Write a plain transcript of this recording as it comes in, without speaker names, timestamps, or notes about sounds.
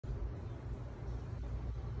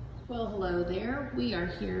Well, hello there. We are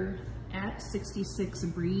here at 66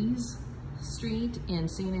 Brees Street in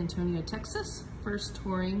San Antonio, Texas. First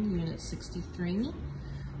touring Unit 63.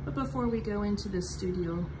 But before we go into this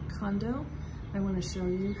studio condo, I want to show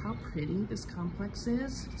you how pretty this complex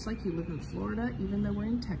is. It's like you live in Florida, even though we're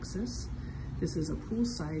in Texas. This is a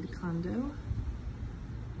poolside condo.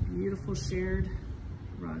 Beautiful shared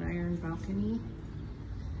wrought iron balcony.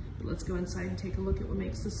 But let's go inside and take a look at what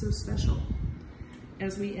makes this so special.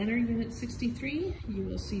 As we enter Unit 63, you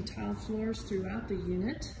will see tile floors throughout the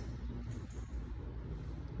unit.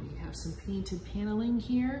 We have some painted paneling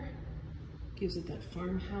here. Gives it that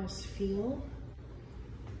farmhouse feel.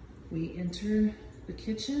 We enter the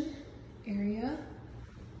kitchen area,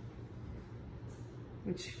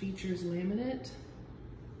 which features laminate,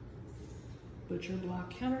 butcher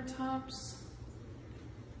block countertops,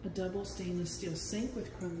 a double stainless steel sink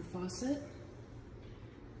with chrome faucet.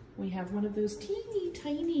 We have one of those teeny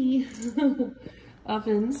tiny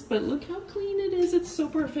ovens, but look how clean it is. It's so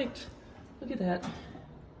perfect. Look at that.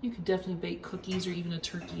 You could definitely bake cookies or even a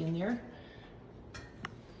turkey in there.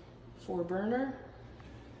 4-burner.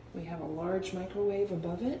 We have a large microwave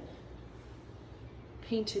above it.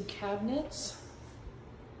 Painted cabinets.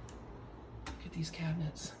 Look at these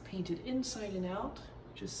cabinets. Painted inside and out,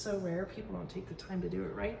 which is so rare. People don't take the time to do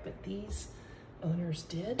it right, but these owners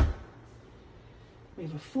did. We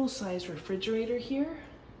have a full-size refrigerator here.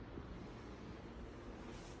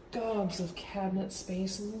 Gobs of cabinet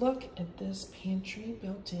space. Look at this pantry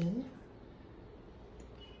built in.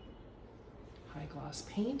 High gloss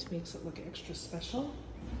paint makes it look extra special.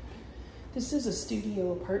 This is a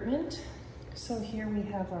studio apartment. So here we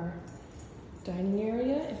have our dining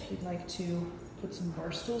area. If you'd like to put some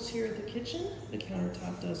bar stools here at the kitchen, the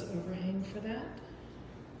countertop does overhang for that.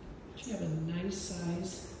 But you have a nice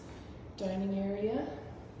size dining area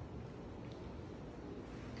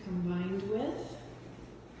combined with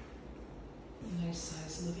a nice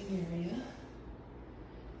size living area.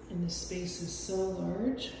 And the space is so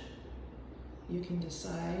large, you can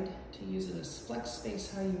decide to use it as flex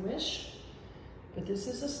space how you wish. But this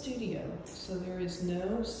is a studio, so there is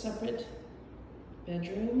no separate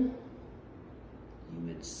bedroom. You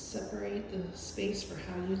would separate the space for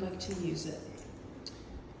how you'd like to use it.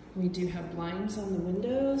 We do have blinds on the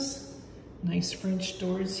windows. Nice French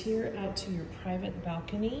doors here out to your private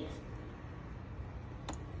balcony.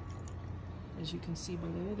 As you can see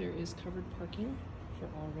below, there is covered parking for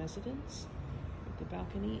all residents. But the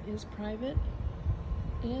balcony is private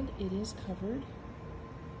and it is covered.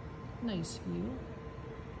 Nice view.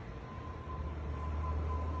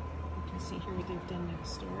 You can see here what they've done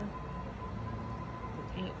next door.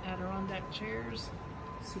 The paint Adirondack chairs,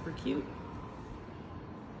 super cute.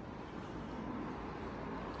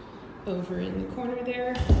 Over in the corner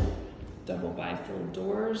there, double bifold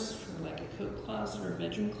doors for like a coat closet or a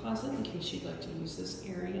bedroom closet in case you'd like to use this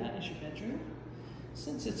area as your bedroom.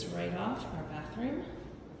 Since it's right off our bathroom.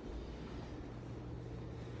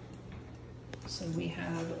 So we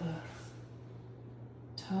have a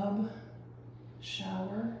tub,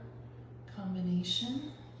 shower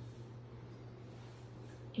combination.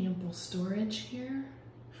 Ample storage here,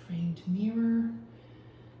 framed mirror.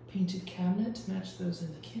 Painted cabinet to match those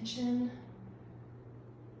in the kitchen.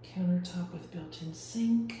 Countertop with built-in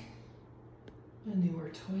sink. A newer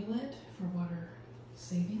toilet for water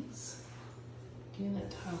savings. Again,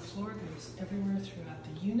 that tile floor goes everywhere throughout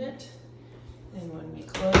the unit. And when we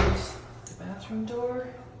close the bathroom door,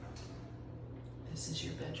 this is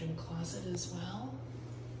your bedroom closet as well.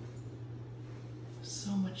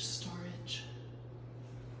 So much storage.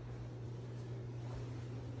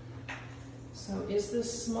 So is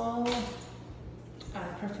this small? I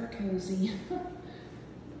prefer cozy.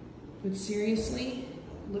 But seriously,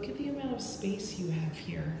 look at the amount of space you have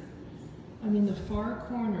here. I'm in the far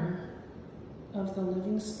corner of the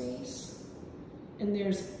living space, and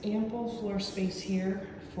there's ample floor space here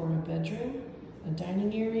for a bedroom, a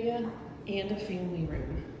dining area, and a family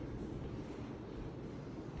room.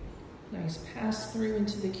 Nice pass through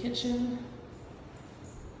into the kitchen.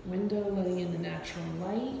 Window letting in the natural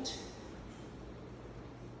light.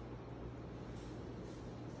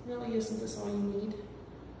 Really, isn't this all you need?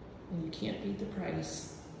 And you can't beat the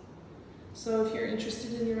price. So if you're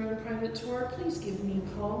interested in your own private tour, please give me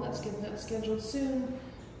a call. Let's get that scheduled soon,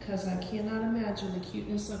 because I cannot imagine the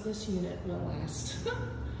cuteness of this unit will last.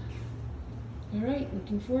 All right,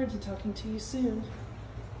 looking forward to talking to you soon.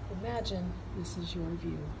 Imagine this is your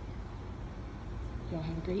view. Y'all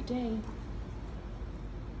have a great day.